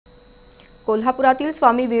कोल्हापुरातील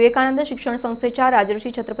स्वामी विवेकानंद शिक्षण संस्थेच्या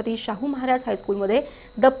राजर्षी छत्रपती शाहू महाराज हायस्कूलमध्ये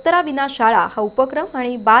दप्तराविना शाळा हा उपक्रम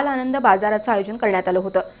आणि बाल आनंद बाजाराचं आयोजन करण्यात आलं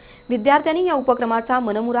होतं। विद्यार्थ्यांनी या उपक्रमाचा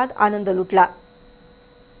मनमुराद आनंद लुटला।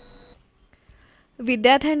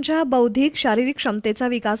 विद्यार्थ्यांच्या बौद्धिक शारीरिक क्षमतेचा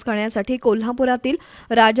विकास करण्यासाठी कोल्हापुरातील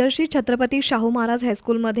राजर्षी छत्रपती शाहू महाराज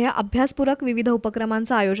हायस्कूलमध्ये अभ्यासपूरक विविध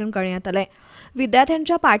उपक्रमांचं आयोजन करण्यात आलंय।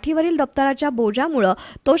 विद्यार्थ्यांच्या पाठीवरील दप्तराच्या बोजामुळे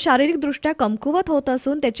तो शारीरिकदृष्ट्या कमकुवत होत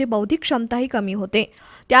असून त्याची बौद्धिक क्षमताही कमी होते।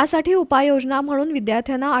 त्यासाठी उपाययोजना म्हणून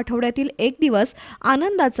विद्यार्थ्यांना आठवड्यातील एक दिवस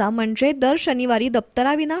आनंदाचा म्हणजे दर शनिवारी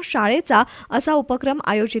दप्तराविना शाळेचा असा उपक्रम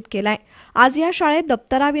आयोजित केलाय। आज या शाळेत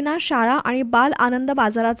दप्तराविना शाळा आणि बाल आनंद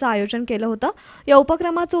बाजाराचं आयोजन केलं होतं। या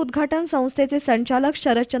उपक्रमाचं उद्घाटन संस्थेचे संचालक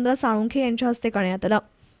शरदचंद्र साळुंखे यांच्या हस्ते करण्यात आलं।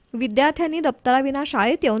 विद्यार्थ्यांनी दप्तराविना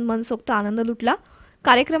शाळेत येऊन मनसोक्त आनंद लुटला।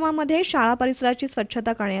 कार्यक्रमामध्ये शाळा परिसराची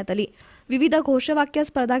स्वच्छता करण्यात आली। विविध घोषवाक्य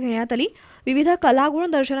स्पर्धा घेण्यात आली। विविध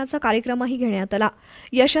कलागुण दर्शनाचा कार्यक्रमही घेण्यात आला।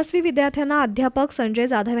 यशस्वी विद्यार्थ्यांना अध्यापक संजय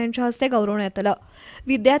जाधव यांच्या हस्ते गौरवण्यात आलं।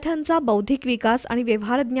 विद्यार्थ्यांचा बौद्धिक विकास आणि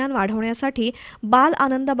व्यवहार ज्ञान वाढवण्यासाठी बाल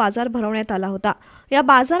आनंद बाजार भरवण्यात आला होता। या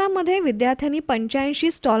बाजारामध्ये विद्यार्थ्यांनी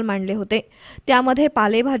 85 स्टॉल मांडले होते। त्यामध्ये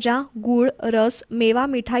पालेभाज्या, गूळ, रस, मेवा,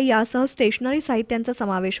 मिठाई यासह स्टेशनरी साहित्यांचा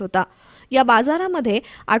समावेश होता। या बाजारामध्ये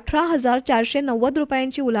 18,490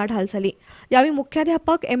 रुपयांची उलाढाल झाली। यावेळी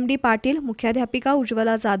मुख्याध्यापक MD पाटील, मुख्याध्यापिका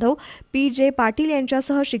उज्ज्वला जाधव, PJ पाटील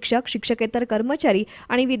यांच्यासह शिक्षक, शिक्षकेतर कर्मचारी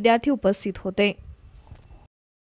आणि विद्यार्थी उपस्थित होते।